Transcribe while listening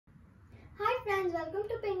Hi friends, welcome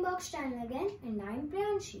to Pinkbox channel again, and I'm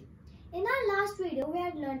Priyanshi. In our last video, we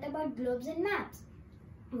had learnt about globes and maps.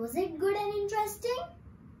 Was it good and interesting?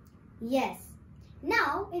 Yes.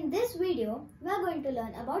 Now, in this video, we are going to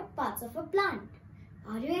learn about parts of a plant.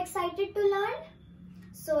 Are you excited to learn?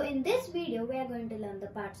 So, in this video, we are going to learn the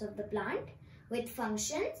parts of the plant with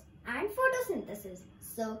functions and photosynthesis.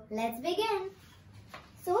 So, let's begin.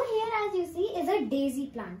 So, here as you see is a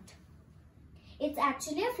daisy plant. It's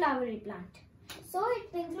actually a flowery plant. So it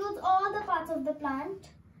includes all the parts of the plant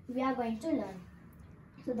we are going to learn.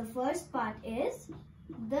 So the first part is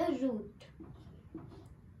the root.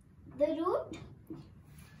 The root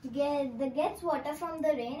gets water from the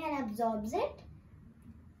rain and absorbs it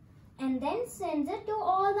and then sends it to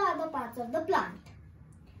all the other parts of the plant.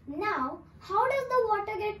 Now, how does the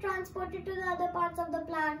water get transported to the other parts of the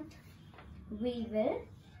plant? We will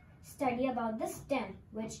study about the stem,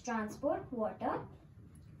 which transport water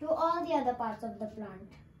to all the other parts of the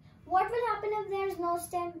plant. What will happen if there is no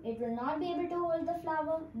stem? It will not be able to hold the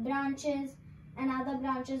flower, branches and other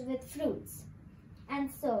branches with fruits. And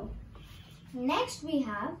so, next we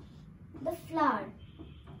have the flower.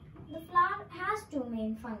 The flower has two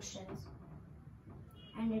main functions.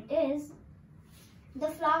 And it is, the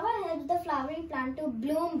flower helps the flowering plant to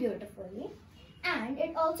bloom beautifully, and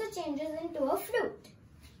it also changes into a fruit.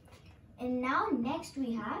 And now next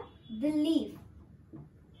we have the leaf.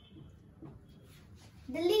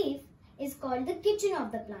 The leaf is called the kitchen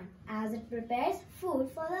of the plant as it prepares food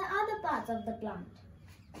for the other parts of the plant.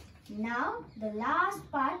 Now the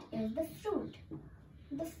last part is the fruit.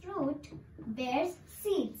 The fruit bears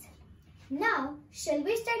seeds. Now shall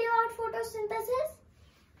we study about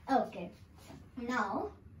photosynthesis? Okay.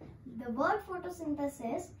 Now the word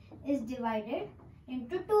photosynthesis is divided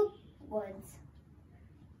into two words.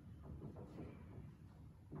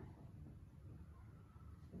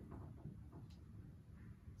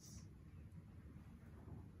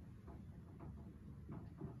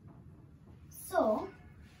 So,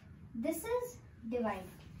 this is divided.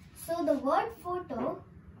 So, the word photo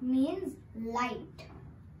means light.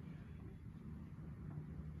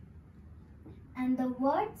 And the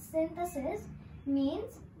word synthesis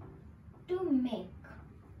means to make.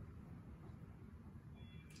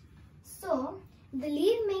 So, the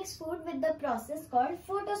leaf makes food with the process called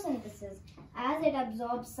photosynthesis as it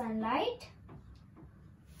absorbs sunlight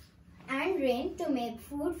and rain to make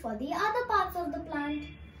food for the other parts of the plant.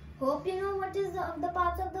 Hope you know what is the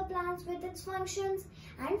parts of the plants with its functions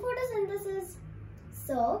and photosynthesis.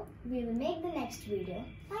 So, we will make the next video.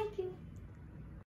 Thank you.